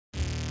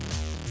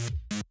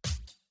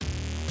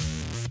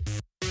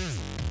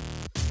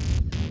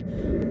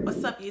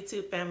What's up,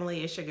 YouTube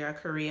family? It's your girl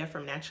Korea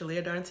from Naturally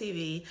Adorned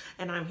TV,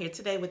 and I'm here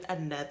today with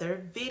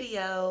another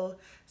video.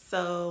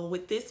 So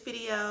with this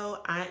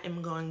video, I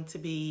am going to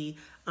be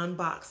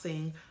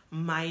unboxing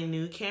my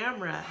new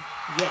camera.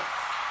 Yes,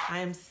 I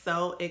am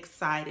so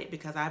excited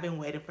because I've been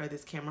waiting for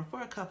this camera for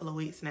a couple of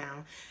weeks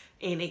now,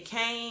 and it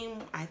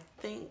came, I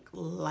think,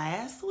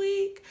 last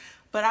week.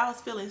 But I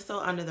was feeling so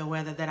under the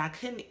weather that I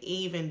couldn't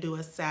even do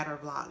a Saturday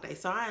vlog day.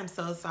 So I am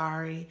so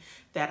sorry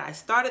that I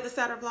started the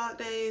Saturday vlog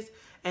days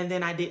and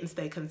then I didn't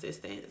stay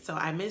consistent. So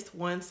I missed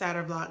one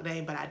Saturday vlog day,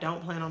 but I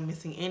don't plan on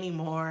missing any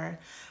more.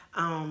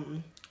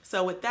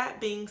 So with that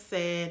being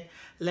said,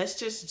 let's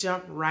just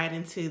jump right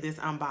into this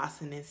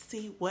unboxing and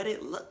see what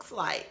it looks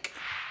like.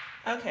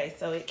 Okay,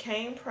 so it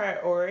came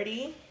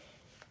priority.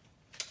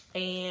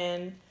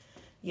 And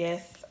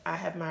yes, I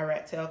have my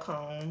rat tail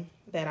comb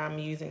that I'm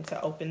using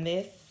to open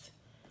this.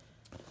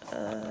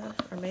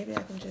 Or maybe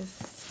I can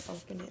just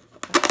open it.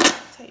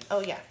 Oh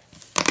yeah.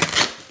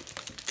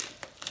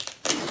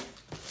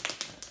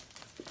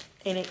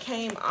 And it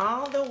came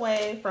all the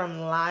way from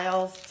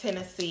Lyles,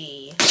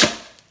 Tennessee.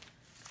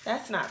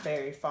 That's not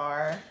very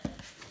far.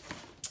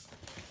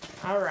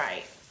 All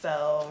right,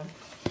 so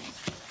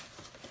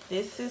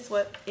this is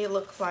what it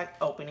looks like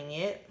opening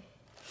it.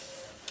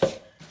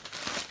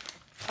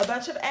 A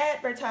bunch of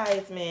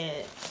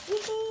advertisements.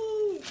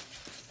 Woohoo!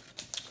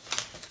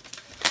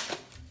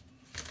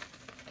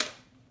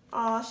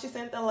 Oh, she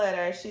sent the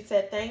letter. She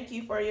said, "Thank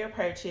you for your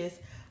purchase.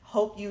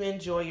 Hope you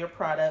enjoy your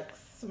product."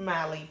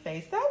 Smiley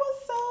face. That was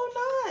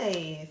so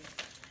nice.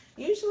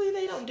 Usually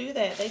they don't do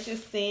that. They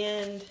just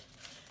send,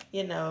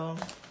 you know,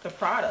 the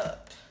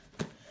product.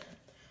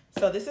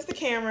 So this is the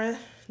camera,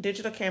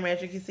 digital camera.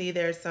 As you can see,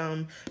 there's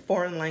some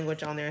foreign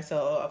language on there. So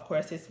of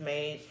course it's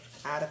made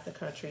out of the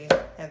country,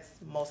 as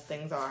most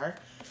things are.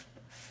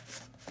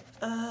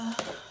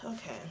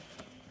 Okay.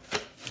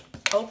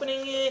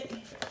 Opening it.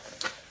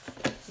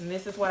 And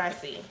this is what I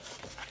see.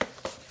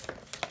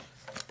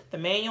 The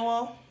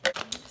manual.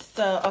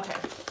 So, okay.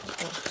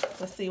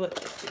 Let's see what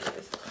this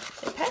is.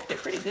 They packed it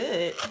pretty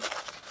good.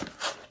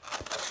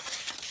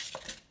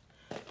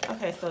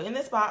 Okay, so in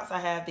this box I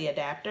have the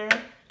adapter,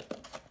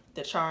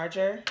 the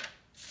charger,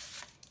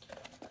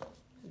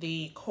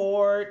 the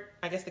cord,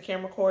 I guess the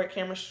camera cord,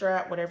 camera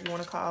strap, whatever you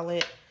want to call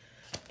it.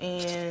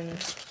 And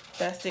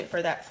that's it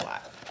for that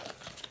slot.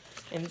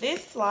 And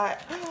this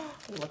slot,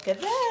 look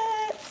at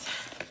that.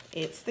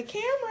 It's the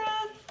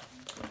camera.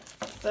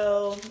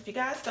 So if you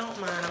guys don't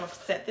mind, I'm gonna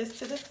set this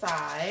to the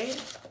side.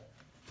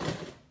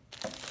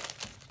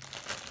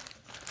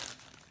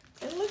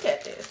 And look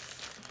at this.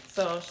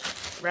 So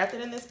wrapped it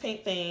in this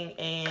pink thing,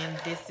 and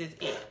this is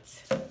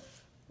it.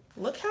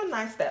 Look how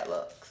nice that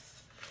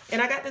looks.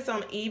 And I got this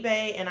on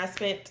eBay, and I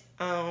spent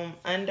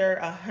under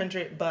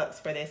 $100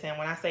 for this. And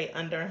when I say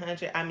under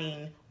 100, I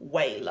mean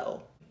way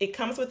low. It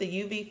comes with a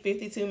UV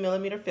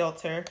 52mm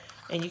filter,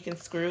 and you can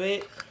screw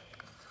it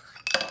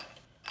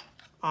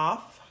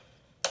off,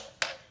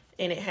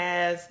 and it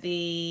has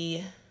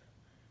the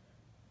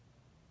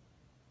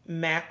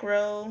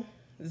macro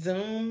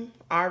zoom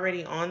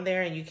already on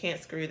there, and you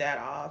can't screw that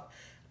off.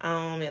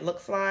 It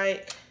looks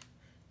like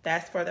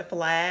that's for the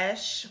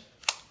flash.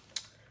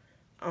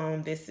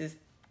 This is,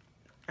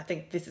 I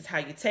think this is how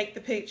you take the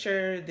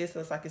picture. This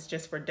looks like it's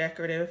just for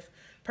decorative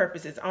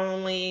purposes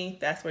only.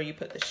 That's where you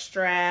put the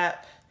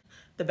strap.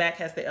 The back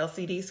has the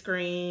LCD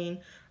screen,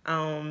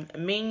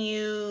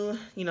 menu,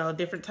 you know,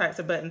 different types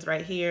of buttons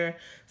right here.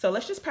 So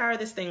let's just power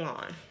this thing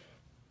on.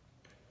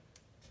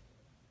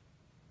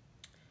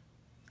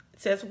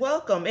 It says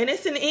welcome, and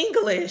it's in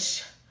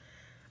English.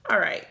 All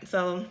right,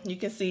 so you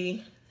can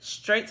see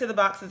straight to the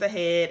boxes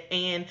ahead,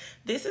 and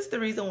this is the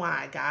reason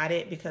why I got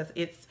it, because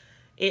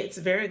it's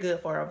very good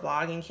for a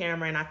vlogging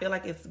camera, and I feel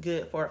like it's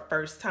good for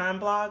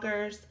first-time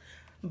vloggers,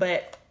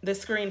 but the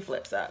screen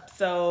flips up.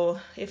 So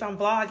if I'm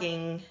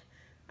vlogging,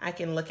 I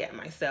can look at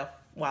myself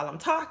while I'm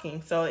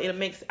talking. So it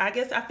makes, I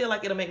guess I feel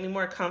like it'll make me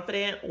more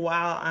confident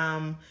while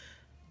I'm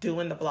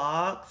doing the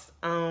vlogs.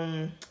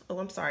 Oh,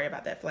 I'm sorry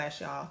about that flash,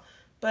 y'all.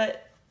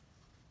 But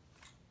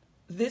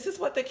this is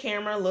what the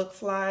camera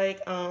looks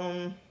like.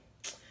 I'm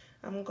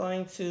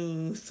going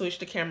to switch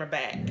the camera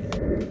back.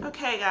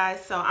 Okay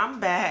guys, so I'm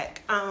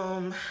back.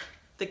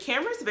 The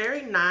camera's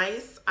very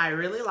nice. I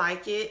really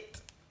like it.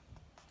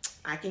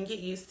 I can get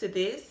used to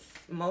this,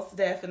 most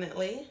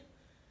definitely.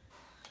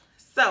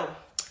 So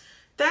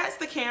that's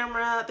the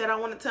camera that I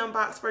wanted to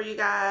unbox for you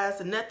guys.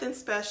 Nothing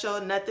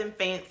special, nothing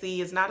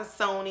fancy. It's not a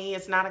Sony,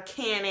 it's not a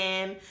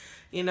Canon,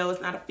 you know,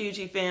 it's not a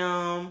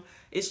Fujifilm.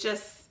 It's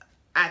just,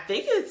 I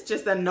think it's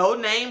just a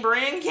no-name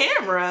brand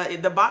camera.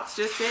 The box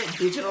just said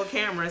digital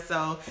camera,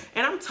 so,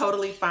 and I'm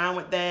totally fine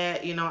with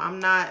that. You know, I'm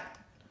not,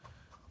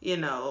 you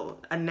know,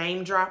 a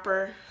name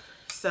dropper,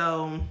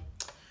 so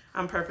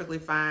I'm perfectly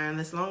fine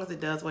as long as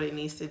it does what it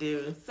needs to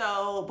do.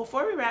 So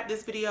before we wrap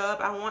this video up,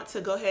 I want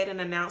to go ahead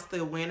and announce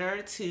the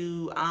winner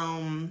to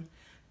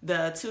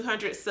the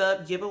 200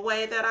 sub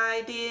giveaway that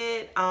I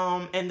did.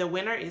 And the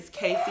winner is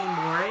Kaci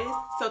Morris.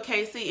 So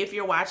Kaci, if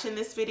you're watching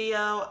this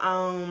video,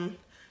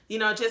 you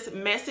know, just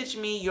message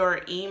me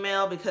your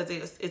email because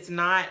it's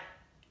not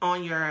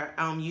on your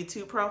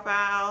YouTube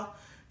profile,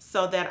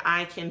 so that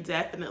I can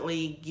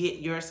definitely get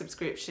your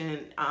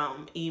subscription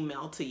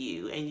email to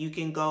you, and you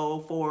can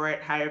go for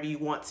it however you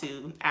want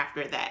to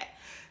after that.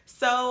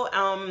 So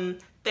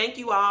thank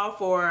you all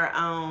for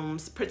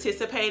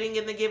participating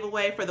in the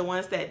giveaway, for the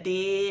ones that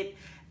did,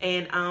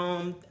 and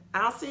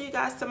I'll see you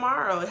guys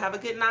tomorrow. Have a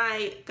good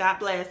night. God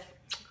bless.